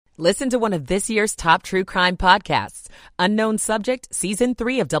Listen to one of this year's top true crime podcasts. Unknown Subject, Season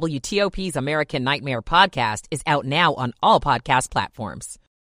 3 of WTOP's American Nightmare podcast is out now on all podcast platforms.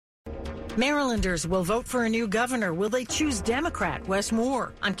 Marylanders will vote for a new governor. Will they choose Democrat Wes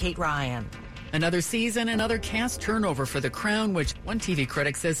Moore? I'm Kate Ryan. Another season, another cast turnover for The Crown, which one TV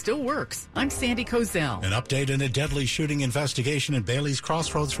critic says still works. I'm Sandy Kozel. An update in a deadly shooting investigation in Bailey's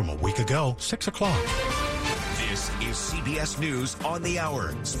Crossroads from a week ago, 6 o'clock. This is CBS News on the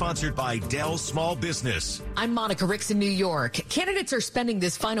Hour, sponsored by Dell Small Business. I'm Monica Ricks in New York. Candidates are spending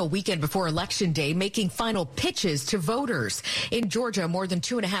this final weekend before Election Day making final pitches to voters. In Georgia, more than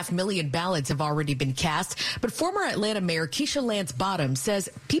 2.5 million ballots have already been cast, but former Atlanta Mayor Keisha Lance Bottoms says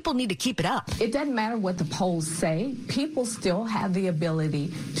people need to keep it up. It doesn't matter what the polls say. People still have the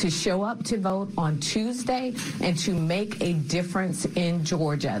ability to show up to vote on Tuesday and to make a difference in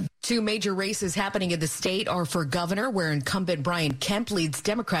Georgia. Two major races happening in the state are for governor, where incumbent Brian Kemp leads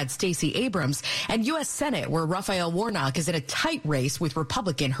Democrat Stacey Abrams, and U.S. Senate, where Raphael Warnock is in a tight race with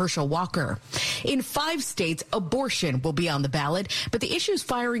Republican Herschel Walker. In 5 states, abortion will be on the ballot, but the issue is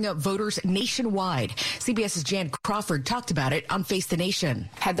firing up voters nationwide. CBS's Jan Crawford talked about it on Face the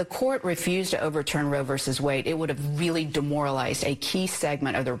Nation. Had the court refused to overturn Roe versus Wade, it would have really demoralized a key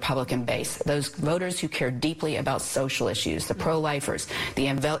segment of the Republican base, those voters who care deeply about social issues, the pro-lifers, the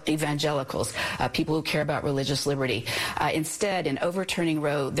evangelicals, people who care about religious liberty. Instead, in overturning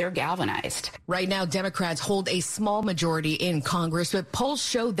Roe, they're galvanized. Right now, Democrats hold a small majority in Congress, but polls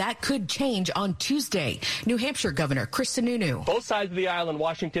show that could change on Tuesday. New Hampshire Governor Chris Sununu. Both sides of the aisle in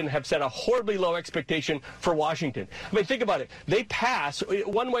Washington have set a horribly low expectation for Washington. I mean, think about it. They pass,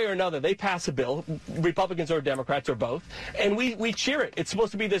 one way or another, they pass a bill, Republicans or Democrats or both, and we cheer it. It's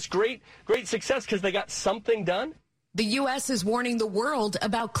supposed to be this great success because they got something done. The U.S. is warning the world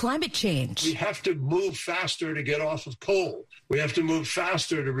about climate change. We have to move faster to get off of coal. We have to move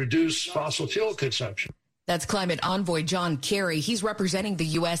faster to reduce fossil fuel consumption. That's climate envoy John Kerry. He's representing the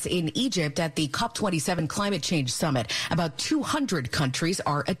U.S. in Egypt at the COP27 Climate Change Summit. About 200 countries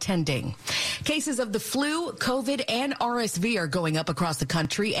are attending. Cases of the flu, COVID, and RSV are going up across the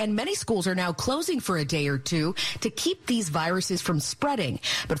country, and many schools are now closing for a day or two to keep these viruses from spreading.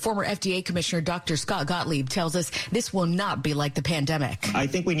 But former FDA Commissioner Dr. Scott Gottlieb tells us this will not be like the pandemic. I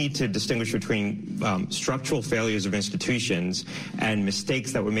think we need to distinguish between structural failures of institutions and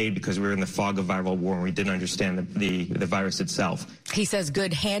mistakes that were made because we were in the fog of viral war and we didn't understand the virus itself. He says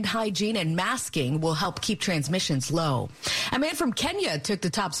good hand hygiene and masking will help keep transmissions low. A man from Kenya took the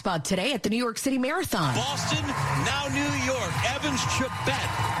top spot today at the New York City Marathon. Boston, now New York. Evans Chebet,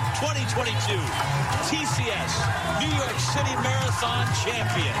 2022 TCS New York City Marathon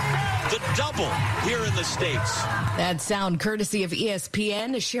champion. The double here in the States. That sound courtesy of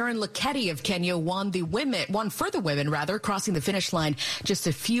ESPN. Sharon Lokedi of Kenya won for the women, crossing the finish line just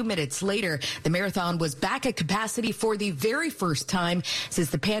a few minutes later. The marathon was back at capacity for the very first time since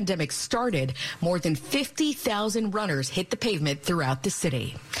the pandemic started. More than 50,000 runners hit the pavement throughout the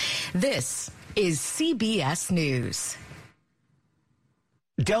city. This is CBS News.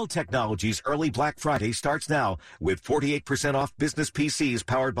 Dell Technologies early Black Friday starts now with 48% off business PCs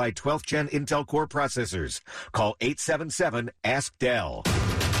powered by 12th Gen Intel Core processors. Call 877-ASK-DELL.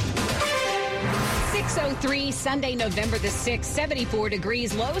 6:03 Sunday, November the 6th, 74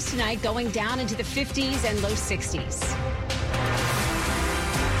 degrees. Lows tonight going down into the 50s and low 60s.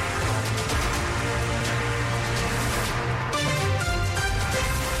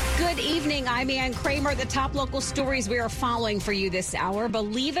 Good evening. I'm Ann Kramer. The top local stories we are following for you this hour.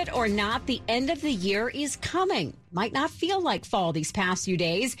 Believe it or not, the end of the year is coming. Might not feel like fall these past few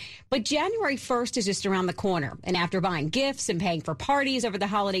days, but January 1st is just around the corner. And after buying gifts and paying for parties over the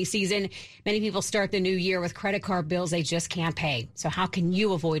holiday season, many people start the new year with credit card bills they just can't pay. So how can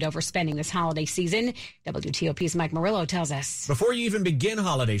you avoid overspending this holiday season? WTOP's Mike Murillo tells us. Before you even begin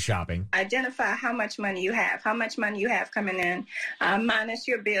holiday shopping, identify how much money you have coming in, minus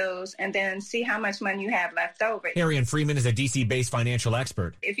your bills, and then see how much money you have left over. Arian Freeman is a DC-based financial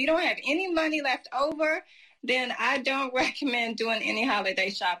expert. If you don't have any money left over, then I don't recommend doing any holiday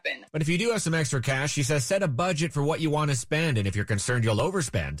shopping. But if you do have some extra cash, she says set a budget for what you want to spend. And if you're concerned you'll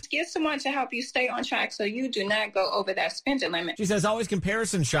overspend, get someone to help you stay on track so you do not go over that spending limit. She says always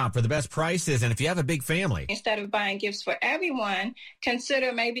comparison shop for the best prices. And if you have a big family, instead of buying gifts for everyone,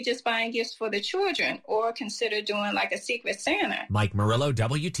 consider maybe just buying gifts for the children, or consider doing like a Secret Santa. Mike Murillo,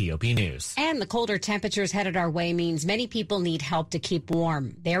 WTOP News. And the colder temperatures headed our way means many people need help to keep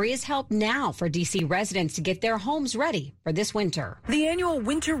warm. There is help now for DC residents to get get their homes ready for this winter. The annual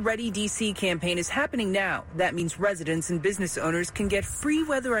Winter Ready DC campaign is happening now. That means residents and business owners can get free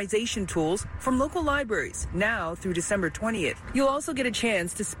weatherization tools from local libraries now through December 20th. You'll also get a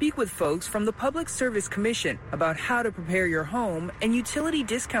chance to speak with folks from the Public Service Commission about how to prepare your home and utility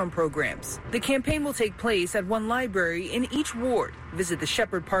discount programs. The campaign will take place at one library in each ward. Visit the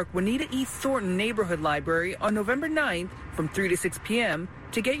Shepherd Park Juanita E. Thornton Neighborhood Library on November 9th from 3 to 6 p.m.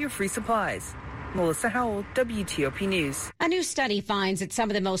 to get your free supplies. Melissa Howell, WTOP News. A new study finds that some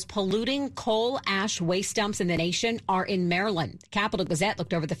of the most polluting coal ash waste dumps in the nation are in Maryland. The Capital Gazette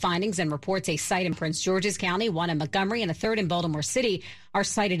looked over the findings and reports a site in Prince George's County, one in Montgomery, and a third in Baltimore City are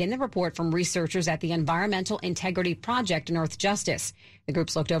cited in the report from researchers at the Environmental Integrity Project and Earth Justice. The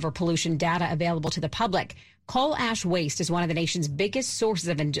groups looked over pollution data available to the public. Coal ash waste is one of the nation's biggest sources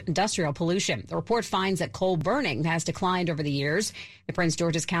of industrial pollution. The report finds that coal burning has declined over the years. The Prince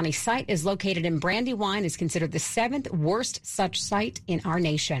George's County site is located in Brandywine, is considered the 7th worst such site in our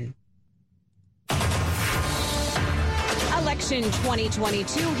nation. Election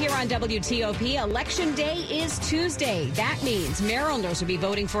 2022 here on WTOP. Election Day is Tuesday. That means Marylanders will be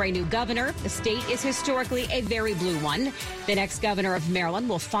voting for a new governor. The state is historically a very blue one. The next governor of Maryland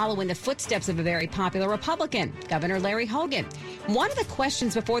will follow in the footsteps of a very popular Republican, Governor Larry Hogan. One of the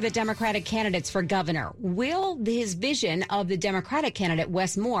questions before the Democratic candidates for governor, will his vision of the Democratic candidate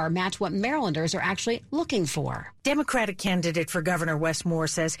Wes Moore match what Marylanders are actually looking for? Democratic candidate for Governor Wes Moore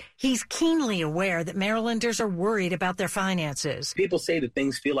says he's keenly aware that Marylanders are worried about their finances. People say that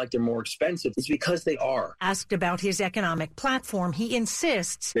things feel like they're more expensive. It's because they are. Asked about his economic platform, he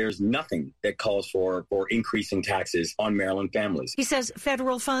insists there's nothing that calls for increasing taxes on Maryland families. He says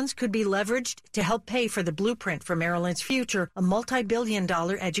federal funds could be leveraged to help pay for the blueprint for Maryland's future, a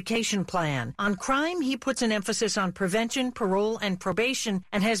multi-billion-dollar education plan. On crime, he puts an emphasis on prevention, parole, and probation,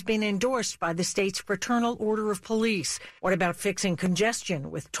 and has been endorsed by the state's Fraternal Order of Police. What about fixing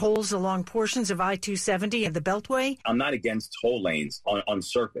congestion with tolls along portions of I-270 and the Beltway? I'm not against toll lanes on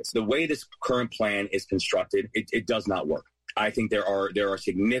surface. The way this current plan is constructed, it does not work. I think there are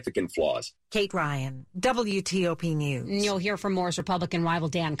significant flaws. Kate Ryan, WTOP News. You'll hear from Moore's Republican rival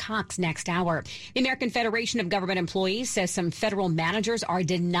Dan Cox next hour. The American Federation of Government Employees says some federal managers are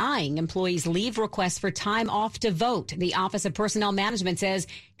denying employees leave requests for time off to vote. The Office of Personnel Management says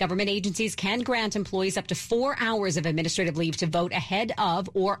government agencies can grant employees up to 4 hours of administrative leave to vote ahead of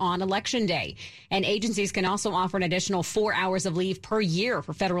or on Election Day. And agencies can also offer an additional 4 hours of leave per year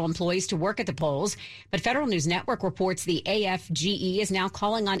for federal employees to work at the polls. But Federal News Network reports the AFGE is now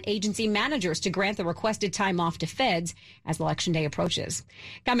calling on agency managers to grant the requested time off to feds as Election Day approaches.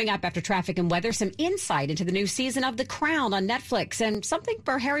 Coming up after traffic and weather, some insight into the new season of The Crown on Netflix and something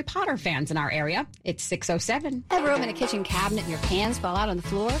for Harry Potter fans in our area. It's 6:07. Ever open a kitchen cabinet and your pans fall out on the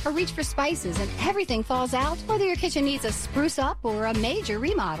floor? Or reach for spices and everything falls out? Whether your kitchen needs a spruce up or a major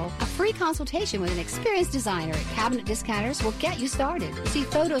remodel, a free consultation with an experienced designer at Cabinet Discounters will get you started. See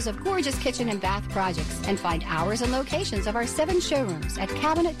photos of gorgeous kitchen and bath projects and find hours and locations of our 7 showrooms at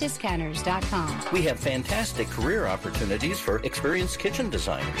CabinetDiscounters.com. We have fantastic career opportunities for experienced kitchen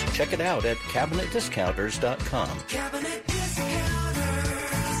designers. Check it out at CabinetDiscounters.com. Cabinet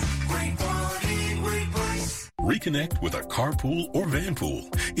Discounters. Great quality, great price. Reconnect with a carpool or van pool.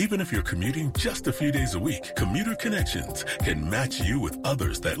 Even if you're commuting just a few days a week, Commuter Connections can match you with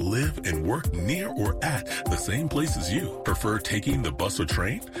others that live and work near or at the same place as you. Prefer taking the bus or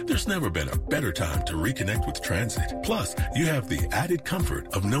train? There's never been a better time to reconnect with transit. Plus, you have the added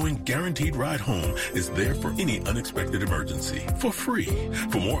comfort of knowing Guaranteed Ride Home is there for any unexpected emergency for free.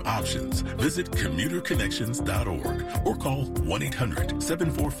 For more options, visit commuterconnections.org or call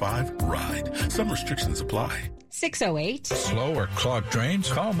 1-800-745-RIDE. Some restrictions apply. 6:08. Slow or clogged drains?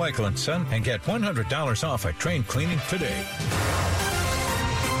 Call Michael & Son and get $100 off at drain cleaning today.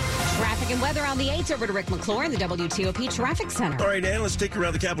 Traffic and weather on the 8th. Over to Rick McClure in the WTOP Traffic Center. All right, Ann, let's take you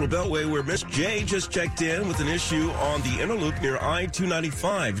around the Capitol Beltway where Miss J just checked in with an issue on the inner loop near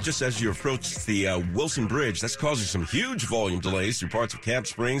I-295. Just as you approach the Wilson Bridge, that's causing some huge volume delays through parts of Camp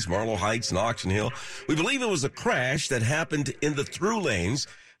Springs, Marlow Heights, and Auction Hill. We believe it was a crash that happened in the through lanes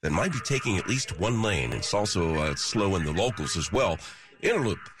that might be taking at least one lane. It's also slow in the locals as well. Inner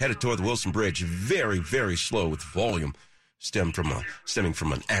loop headed toward the Wilson Bridge, very, very slow with volume stemming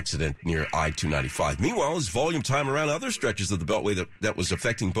from an accident near I-295. Meanwhile, as volume time around other stretches of the Beltway that was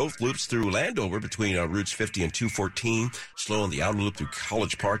affecting both loops through Landover between routes 50 and 214, slow on the outer loop through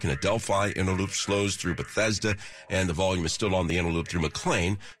College Park and Adelphi. Inner loop slows through Bethesda, and the volume is still on the inner loop through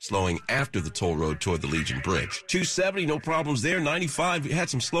McLean, slowing after the toll road toward the Legion Bridge. 270, no problems there. 95, we had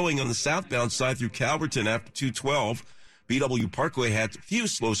some slowing on the southbound side through Calverton after 212. BW Parkway had a few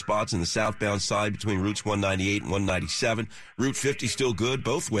slow spots in the southbound side between routes 198 and 197. Route 50 still good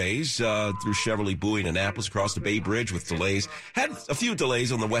both ways through Cheverly, Bowie, and Annapolis, across the Bay Bridge with delays. Had a few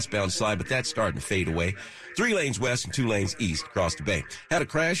delays on the westbound side, but that's starting to fade away. 3 lanes west and 2 lanes east across the Bay. Had a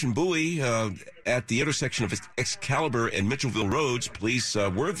crash in Bowie at the intersection of Excalibur and Mitchellville Roads. Police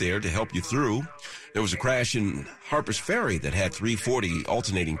were there to help you through. There was a crash in Harper's Ferry that had 340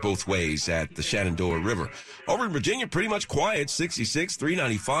 alternating both ways at the Shenandoah River. Over in Virginia, pretty much quiet, 66,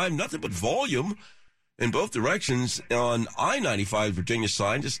 395, nothing but volume in both directions. On I-95 Virginia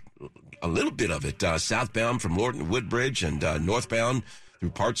side, just a little bit of it. Southbound from Lorton to Woodbridge and northbound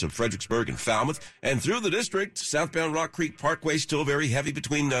through parts of Fredericksburg and Falmouth. And through the district, southbound Rock Creek Parkway still very heavy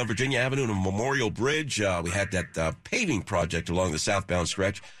between Virginia Avenue and Memorial Bridge. We had that paving project along the southbound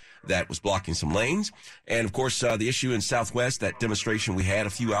stretch that was blocking some lanes. And, of course, the issue in Southwest, that demonstration we had a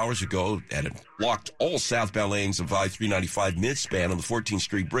few hours ago, that had blocked all southbound lanes of I-395 midspan on the 14th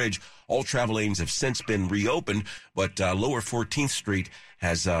Street Bridge. All travel lanes have since been reopened, but lower 14th Street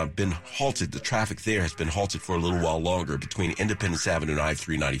has been halted. The traffic there has been halted for a little while longer between Independence Avenue and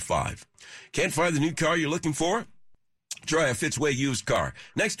I-395. Can't find the new car you're looking for? Try a Fitzway used car.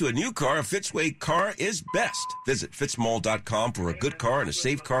 Next to a new car, a Fitzway car is best. Visit fitzmall.com for a good car and a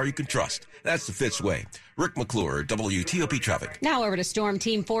safe car you can trust. That's the Fitzway. Rick McClure, WTOP Traffic. Now over to Storm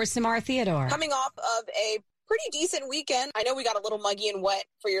Team 4, Samara Theodore. Coming off of a pretty decent weekend. I know we got a little muggy and wet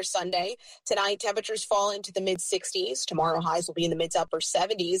for your Sunday. Tonight, temperatures fall into the mid-60s. Tomorrow, highs will be in the mid-to-upper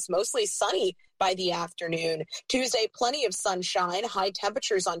 70s. Mostly sunny by the afternoon. Tuesday, plenty of sunshine. High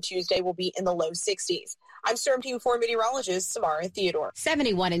temperatures on Tuesday will be in the low 60s. I'm Storm Team 4 meteorologist Samara Theodore.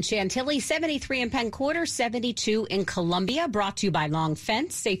 71 in Chantilly, 73 in Penn Quarter, 72 in Columbia. Brought to you by Long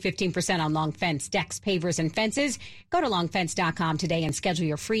Fence. Save 15% on Long Fence decks, pavers, and fences. Go to longfence.com today and schedule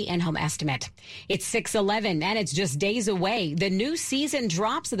your free in-home estimate. It's 6/11, and it's just days away. The new season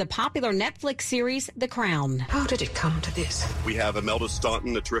drops of the popular Netflix series, The Crown. How did it come to this? We have Imelda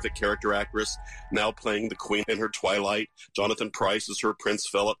Staunton, a terrific character actress, now playing the Queen in her twilight. Jonathan Pryce is her Prince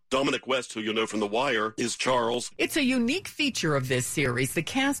Philip. Dominic West, who you know from The Wire, is Charles. It's a unique feature of this series. The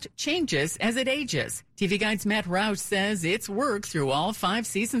cast changes as it ages. TV Guide's Matt Roush says it's worked through all 5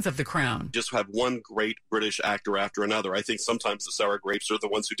 seasons of The Crown. Just have one great British actor after another. I think sometimes the sour grapes are the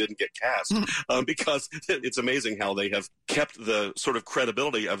ones who didn't get cast because it's amazing how they have kept the sort of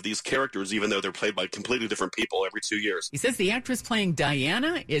credibility of these characters, even though they're played by completely different people every 2 years. He says the actress playing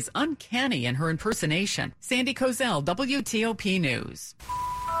Diana is uncanny in her impersonation. Sandy Kozel, WTOP News.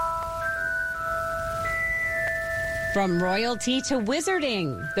 From royalty to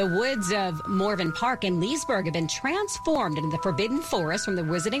wizarding, the woods of Morven Park in Leesburg have been transformed into the forbidden forest from the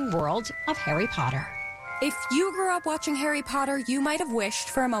wizarding world of Harry Potter. If you grew up watching Harry Potter, you might have wished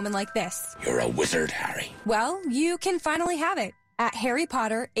for a moment like this. You're a wizard, Harry. Well, you can finally have it at Harry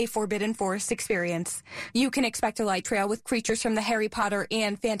Potter, A Forbidden Forest Experience. You can expect a light trail with creatures from the Harry Potter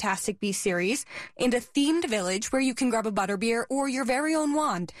and Fantastic Beasts series, and a themed village where you can grab a butterbeer or your very own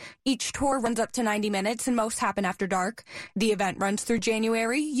wand. Each tour runs up to 90 minutes, and most happen after dark. The event runs through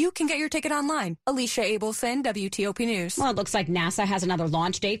January. You can get your ticket online. Alicia Abelson, WTOP News. Well, it looks like NASA has another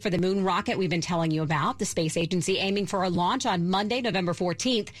launch date for the moon rocket we've been telling you about. The space agency aiming for a launch on Monday, November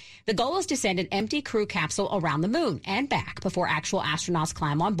 14th. The goal is to send an empty crew capsule around the moon and back before actual astronauts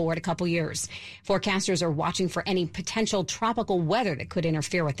climb on board a couple years. Forecasters are watching for any potential tropical weather that could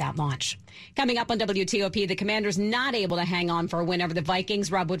interfere with that launch. Coming up on WTOP, the Commanders not able to hang on for a win over the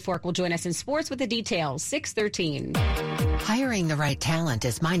Vikings. Rob Woodfork will join us in sports with the details. 6:13. Hiring the right talent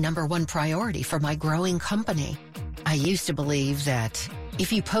is my #1 priority for my growing company. I used to believe that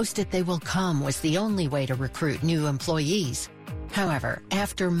if you post it, they will come was the only way to recruit new employees. However,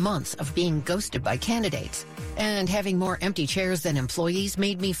 after months of being ghosted by candidates and having more empty chairs than employees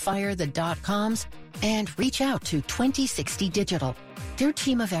made me fire the .coms and reach out to 2060 Digital. Their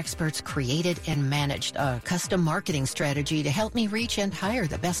team of experts created and managed a custom marketing strategy to help me reach and hire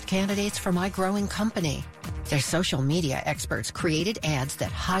the best candidates for my growing company. Their social media experts created ads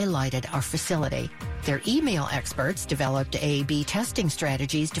that highlighted our facility. Their email experts developed A/B testing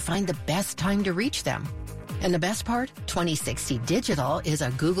strategies to find the best time to reach them. And the best part? 2060 Digital is a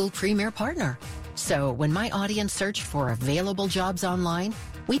Google Premier Partner. So when my audience searched for available jobs online,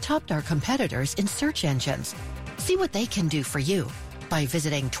 we topped our competitors in search engines. See what they can do for you by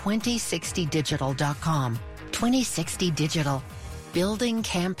visiting 2060digital.com. 2060 Digital. Building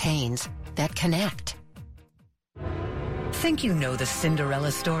campaigns that connect. Think you know the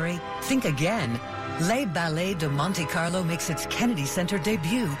Cinderella story? Think again. Les Ballets de Monte Carlo makes its Kennedy Center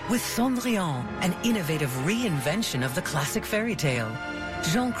debut with Cendrillon, an innovative reinvention of the classic fairy tale.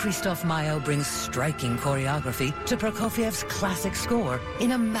 Jean-Christophe Maillot brings striking choreography to Prokofiev's classic score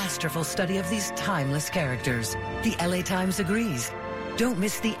in a masterful study of these timeless characters. The LA Times agrees. Don't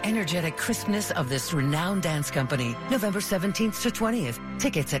miss the energetic crispness of this renowned dance company. November 17th to 20th.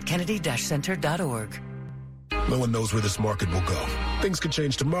 Tickets at kennedy-center.org. No one knows where this market will go. Things could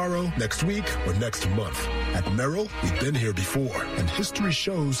change tomorrow, next week, or next month. At Merrill, we've been here before, and history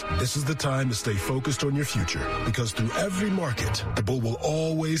shows this is the time to stay focused on your future. Because through every market, the bull will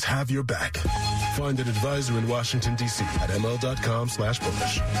always have your back. Find an advisor in Washington, D.C. at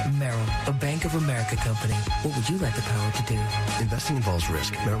ml.com/bullish. Merrill, a Bank of America company. What would you like the power to do? Investing involves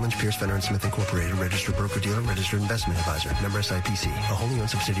risk. Merrill Lynch, Pierce, Fenner & Smith Incorporated, registered broker-dealer, registered investment advisor. Member SIPC, a wholly owned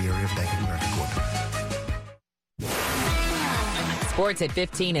subsidiary of Bank of America Corp. Sports at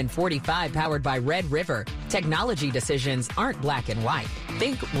 15 and 45, powered by Red River. Technology decisions aren't black and white.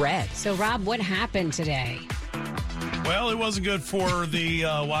 Think red. So, Rob, what happened today? Well, it wasn't good for the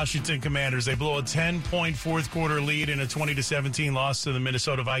Washington Commanders. They blew a 10-point fourth-quarter lead in a 20-17 loss to the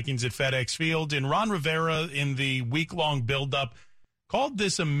Minnesota Vikings at FedEx Field. And Ron Rivera, in the week-long build-up, called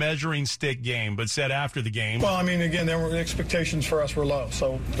this a measuring stick game, but said after the game. Well, I mean, again, the expectations for us were low.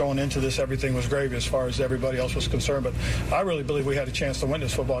 So going into this, everything was gravy as far as everybody else was concerned. But I really believe we had a chance to win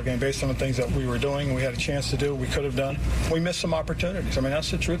this football game based on the things that we were doing and we had a chance to do. We could have done. We missed some opportunities. I mean, that's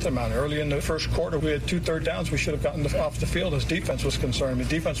the truth of the matter. Early in the first quarter, we had 2 third downs. We should have gotten off the field as defense was concerned. I mean,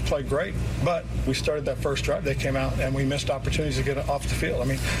 defense played great, but we started that first drive. They came out and we missed opportunities to get off the field. I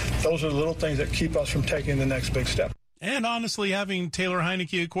mean, those are the little things that keep us from taking the next big step. And honestly, having Taylor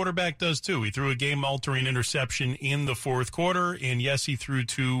Heineke at quarterback does too. He threw a game-altering interception in the fourth quarter, and yes, he threw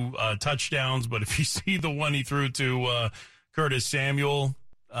 2 touchdowns, but if you see the one he threw to Curtis Samuel,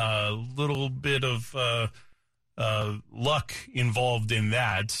 a little bit of luck involved in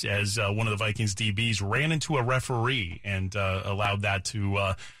that, as one of the Vikings DBs ran into a referee and allowed that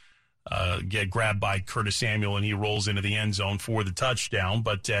to get grabbed by Curtis Samuel, and he rolls into the end zone for the touchdown.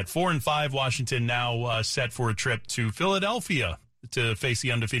 But at 4-5, Washington now set for a trip to Philadelphia to face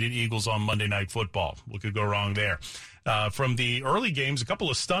the undefeated Eagles on Monday Night Football. What could go wrong there? From the early games, a couple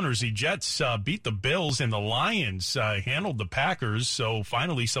of stunners. The Jets beat the Bills, and the Lions handled the Packers. So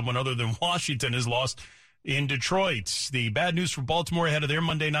finally, someone other than Washington has lost in Detroit. The bad news for Baltimore ahead of their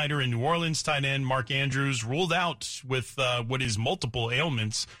Monday nighter in New Orleans. Tight end Mark Andrews ruled out with what is multiple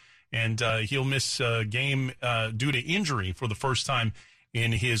ailments, and he'll miss a game due to injury for the first time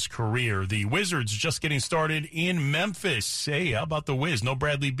in his career. The Wizards just getting started in Memphis. Hey, how about the Wiz? No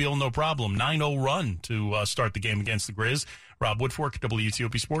Bradley Beal, no problem. 9-0 run to start the game against the Grizz. Rob Woodfork,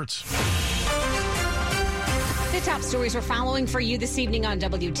 WTOP Sports. The top stories we're following for you this evening on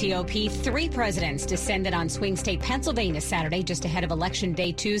WTOP. 3 presidents descended on swing state Pennsylvania Saturday, just ahead of Election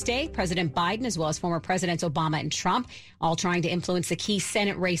Day Tuesday. President Biden, as well as former Presidents Obama and Trump, all trying to influence the key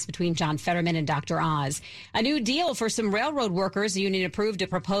Senate race between John Fetterman and Dr. Oz. A new deal for some railroad workers. The union approved a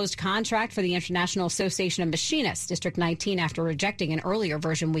proposed contract for the International Association of Machinists, District 19, after rejecting an earlier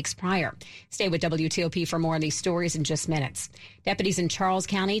version weeks prior. Stay with WTOP for more on these stories in just minutes. Deputies in Charles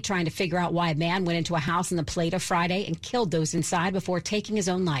County trying to figure out why a man went into a house in La Plata Friday and killed those inside before taking his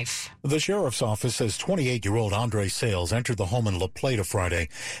own life. The sheriff's office says 28-year-old Andre Sales entered the home in La Plata Friday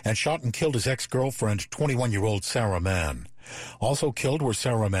and shot and killed his ex-girlfriend, 21-year-old Sarah Mann. Also killed were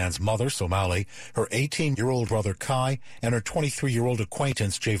Sarah Mann's mother, Somali, her 18-year-old brother, Kai, and her 23-year-old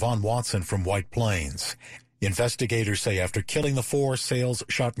acquaintance, Javon Watson from White Plains. Investigators say after killing the 4, Sales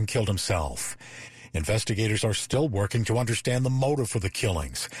shot and killed himself. Investigators are still working to understand the motive for the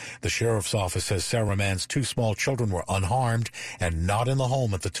killings. The sheriff's office says Sarah Mann's 2 small children were unharmed and not in the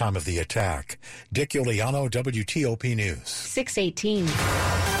home at the time of the attack. Dick Iuliano, WTOP News. 6:18.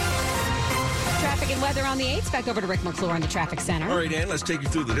 Traffic and weather on the 8s. Back over to Rick McClure on the traffic center. All right, Ann, let's take you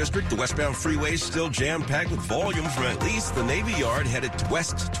through the district. The westbound freeway is still jam-packed with volume from at least the Navy Yard headed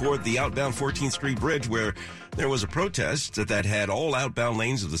west toward the outbound 14th Street Bridge, where there was a protest that had all outbound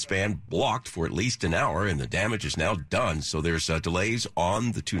lanes of the span blocked for at least an hour, and the damage is now done. So there's delays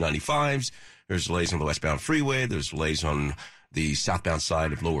on the 295s. There's delays on the westbound freeway. There's delays on the southbound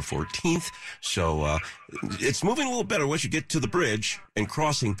side of lower 14th. So it's moving a little better once you get to the bridge and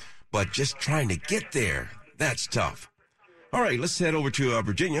crossing, but just trying to get there, that's tough. All right, let's head over to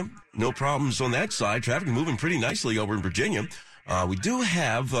Virginia. No problems on that side. Traffic moving pretty nicely over in Virginia. We do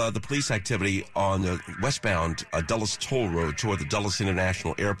have the police activity on the westbound Dulles Toll Road toward the Dulles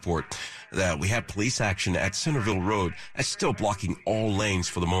International Airport. We have police action at Centerville Road. That's still blocking all lanes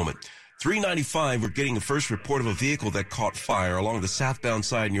for the moment. 395, we're getting the first report of a vehicle that caught fire along the southbound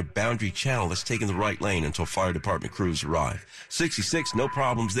side near Boundary Channel. That's taking the right lane until fire department crews arrive. 66, no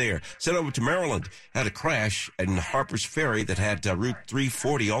problems there. Sent over to Maryland. Had a crash in Harper's Ferry that had Route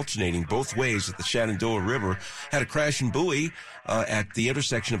 340 alternating both ways at the Shenandoah River. Had a crash in Bowie at the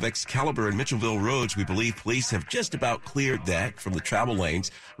intersection of Excalibur and Mitchellville Roads. We believe police have just about cleared that from the travel lanes.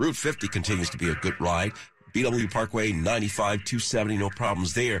 Route 50 continues to be a good ride. BW Parkway 95, 270, no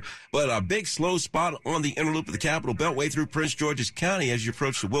problems there. But a big slow spot on the inner loop of the Capitol Beltway through Prince George's County as you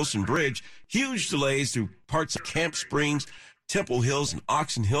approach the Wilson Bridge. Huge delays through parts of Camp Springs, Temple Hills, and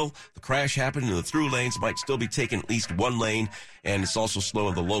Oxon Hill. The crash happened and the through lanes might still be taking at least one lane, and it's also slow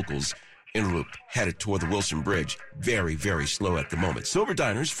in the locals. Inner loop headed toward the Wilson Bridge. Very, very slow at the moment. Silver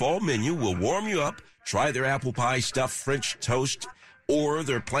Diner's fall menu will warm you up. Try their apple pie stuffed French toast or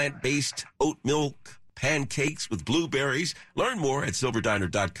their plant-based oat milk pancakes with blueberries. Learn more at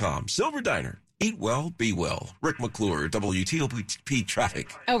silverdiner.com. Silver Diner. Eat well, be well. Rick McClure, WTOP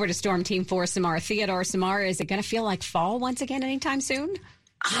Traffic. Over to Storm Team 4, Samara. Theodore, Samara, is it going to feel like fall once again anytime soon?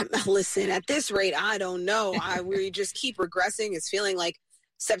 Listen, at this rate, I don't know. We just keep regressing. It's feeling like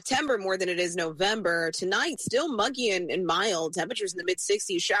September more than it is November. Tonight, still muggy and mild. Temperatures in the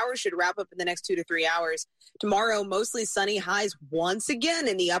mid-60s. Showers should wrap up in the next 2 to 3 hours. Tomorrow, mostly sunny. Highs once again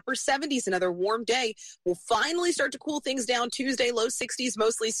in the upper 70s. Another warm day. We'll finally start to cool things down. Tuesday, low 60s,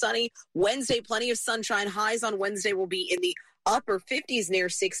 mostly sunny. Wednesday, plenty of sunshine. Highs on Wednesday will be in the upper 50s near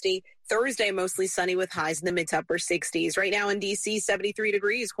 60. Thursday, mostly sunny with highs in the mid to upper 60s. Right now in D.C., 73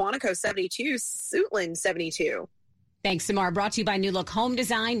 degrees. Quantico, 72. Suitland, 72. Thanks, Samar. Brought to you by New Look Home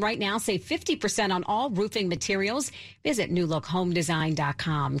Design. Right now, save 50% on all roofing materials. Visit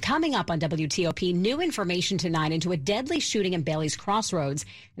newlookhomedesign.com. Coming up on WTOP, new information tonight into a deadly shooting in Bailey's Crossroads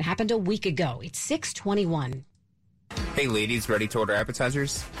that happened a week ago. It's 6:21. Hey, ladies, ready to order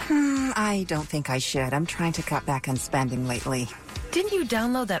appetizers? I don't think I should. I'm trying to cut back on spending lately. Didn't you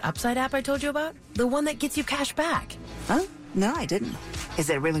download that Upside app I told you about? The one that gets you cash back. Huh? No, I didn't. Is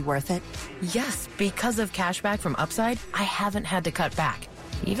it really worth it? Yes, because of cashback from Upside, I haven't had to cut back,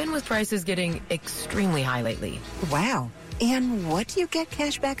 even with prices getting extremely high lately. Wow. And what do you get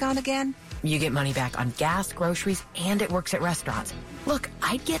cash back on again? You get money back on gas, groceries, and it works at restaurants. Look,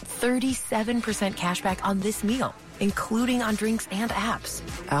 I'd get 37% cash back on this meal, including on drinks and apps.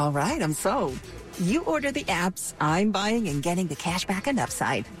 All right, I'm sold. You order the apps, I'm buying and getting the cash back on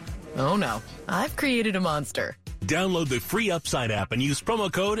Upside. Oh no, I've created a monster. Download the free Upside app and use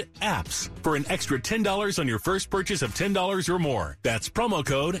promo code APPS for an extra $10 on your first purchase of $10 or more. That's promo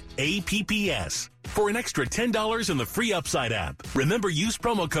code APPS for an extra $10 in the free Upside app. Remember, use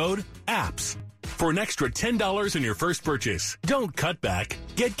promo code APPS for an extra $10 in your first purchase. Don't cut back.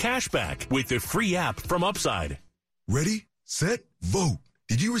 Get cash back with the free app from Upside. Ready, set, vote.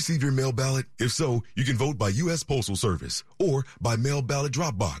 Did you receive your mail ballot? If so, you can vote by U.S. Postal Service or by mail ballot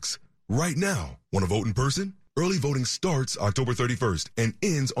drop box. Right now, want to vote in person? Early voting starts October 31st and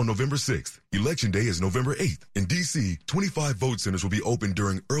ends on November 6th. Election day is November 8th. In D.C., 25 vote centers will be open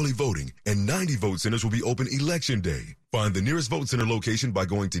during early voting and 90 vote centers will be open Election day. Find the nearest vote center location by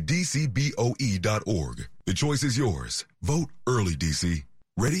going to dcboe.org. The choice is yours. Vote early, D.C.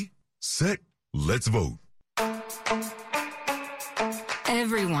 Ready, set, let's vote.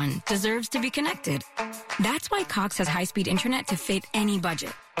 Everyone deserves to be connected. That's why Cox has high-speed internet to fit any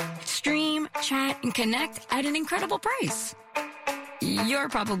budget. Stream, chat, and connect at an incredible price. You're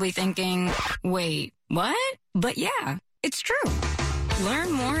probably thinking, wait, what? But yeah, it's true.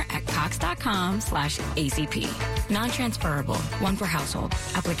 Learn more at cox.com/ACP. Non-transferable, one per household.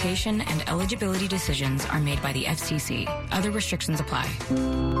 Application and eligibility decisions are made by the FCC. Other restrictions apply.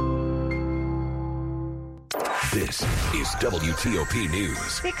 This is WTOP News.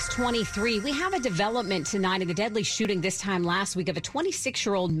 6:23. We have a development tonight in the deadly shooting this time last week of a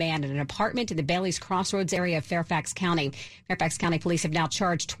 26-year-old man in an apartment in the Bailey's Crossroads area of Fairfax County. Fairfax County police have now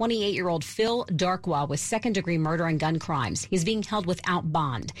charged 28-year-old Phil Darkwa with second-degree murder and gun crimes. He's being held without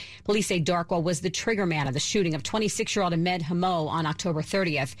bond. Police say Darkwa was the trigger man of the shooting of 26-year-old Ahmed Hamo on October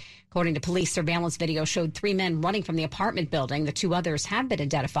 30th. According to police, surveillance video showed 3 men running from the apartment building. The 2 others have been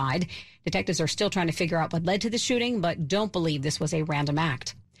identified. Detectives are still trying to figure out what led to the shooting, but don't believe this was a random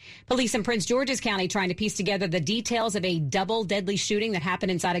act. Police in Prince George's County trying to piece together the details of a double deadly shooting that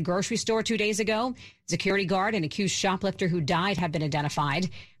happened inside a grocery store 2 days ago. Security guard and accused shoplifter who died have been identified.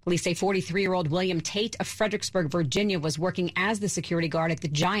 Police say 43-year-old William Tate of Fredericksburg, Virginia, was working as the security guard at the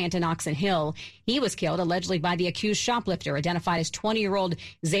Giant in Oxon Hill. He was killed allegedly by the accused shoplifter, identified as 20-year-old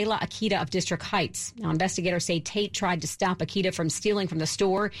Zayla Akita of District Heights. Now, investigators say Tate tried to stop Akita from stealing from the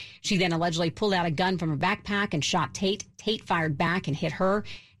store. She then allegedly pulled out a gun from her backpack and shot Tate. Tate fired back and hit her.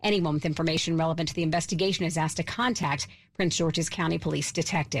 Anyone with information relevant to the investigation is asked to contact Prince George's County Police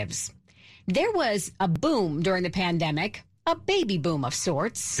detectives. There was a boom during the pandemic. A baby boom of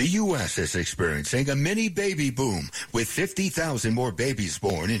sorts. The U.S. is experiencing a mini baby boom with 50,000 more babies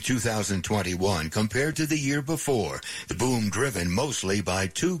born in 2021 compared to the year before. The boom driven mostly by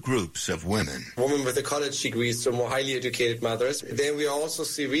two groups of women. Women with a college degree, so more highly educated mothers. Then we also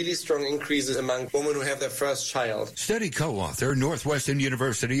see really strong increases among women who have their first child. Study co-author, Northwestern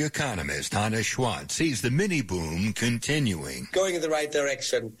University economist Hannah Schwartz sees the mini boom continuing. Going in the right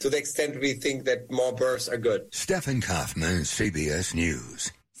direction to the extent we think that more births are good. Stephen Kaufman, CBS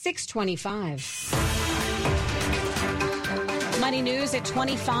News. 625. Money news at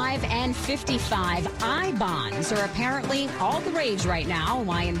 25 and 55. I-bonds are apparently all the rage right now,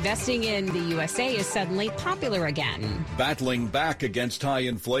 why investing in the USA is suddenly popular again. Battling back against high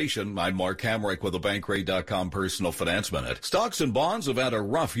inflation, I'm Mark Hamrick with the Bankrate.com Personal Finance Minute. Stocks and bonds have had a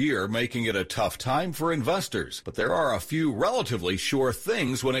rough year, making it a tough time for investors. But there are a few relatively sure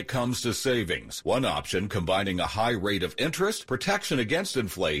things when it comes to savings. One option, combining a high rate of interest, protection against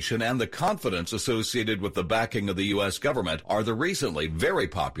inflation, and the confidence associated with the backing of the U.S. government, are the recently very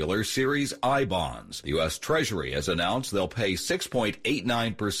popular Series I bonds. The U.S. Treasury has announced they'll pay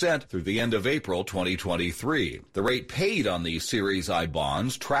 6.89% through the end of April 2023. The rate paid on these Series I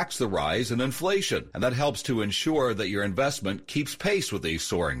bonds tracks the rise in inflation, and that helps to ensure that your investment keeps pace with these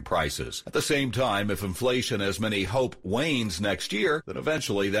soaring prices. At the same time, if inflation, as many hope, wanes next year, then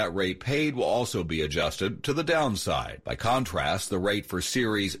eventually that rate paid will also be adjusted to the downside. By contrast, the rate for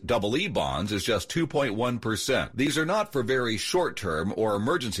Series EE bonds is just 2.1%. These are not for very short-term or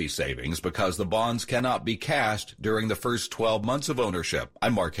emergency savings because the bonds cannot be cashed during the first 12 months of ownership.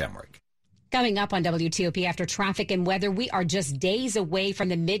 I'm Mark Hamrick. Coming up on WTOP after traffic and weather, we are just days away from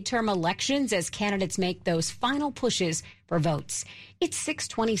the midterm elections as candidates make those final pushes for votes. It's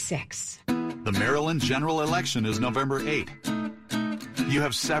 626. The Maryland general election is November 8. You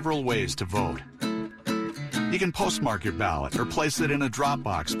have several ways to vote. You can postmark your ballot or place it in a drop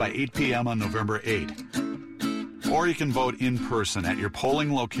box by 8 p.m. on November 8. Or you can vote in person at your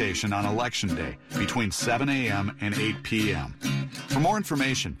polling location on Election Day between 7 a.m. and 8 p.m. For more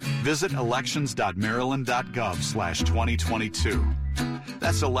information, visit elections.maryland.gov/2022.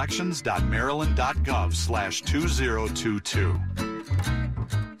 That's elections.maryland.gov/2022.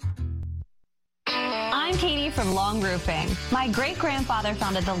 I'm Katie from Long Roofing. My great-grandfather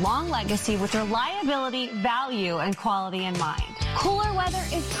founded the Long legacy with reliability, value, and quality in mind. Cooler weather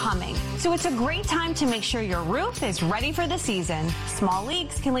is coming, so it's a great time to make sure your roof is ready for the season. Small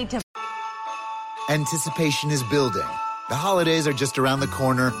leaks can lead to... Anticipation is building. The holidays are just around the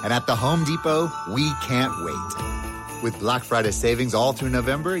corner, and at the Home Depot, we can't wait. With Black Friday savings all through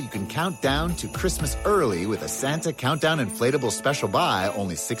November, you can count down to Christmas early with a Santa Countdown Inflatable Special Buy,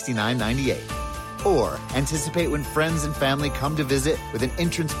 only $69.98. Or anticipate when friends and family come to visit with an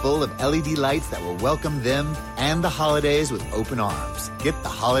entrance full of LED lights that will welcome them and the holidays with open arms. Get the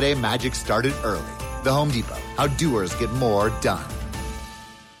holiday magic started early. The Home Depot. How doers get more done.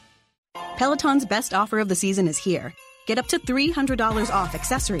 Peloton's best offer of the season is here. Get up to $300 off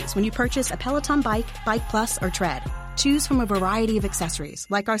accessories when you purchase a Peloton bike, Bike Plus, or Tread. Choose from a variety of accessories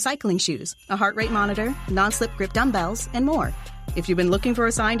like our cycling shoes, a heart rate monitor, non-slip grip dumbbells, and more. If you've been looking for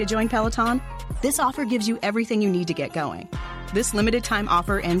a sign to join Peloton, this offer gives you everything you need to get going. This limited time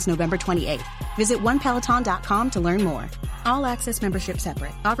offer ends November 28th. Visit onepeloton.com to learn more. All access membership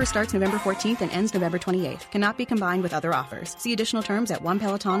separate. Offer starts November 14th and ends November 28th. Cannot be combined with other offers. See additional terms at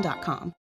onepeloton.com.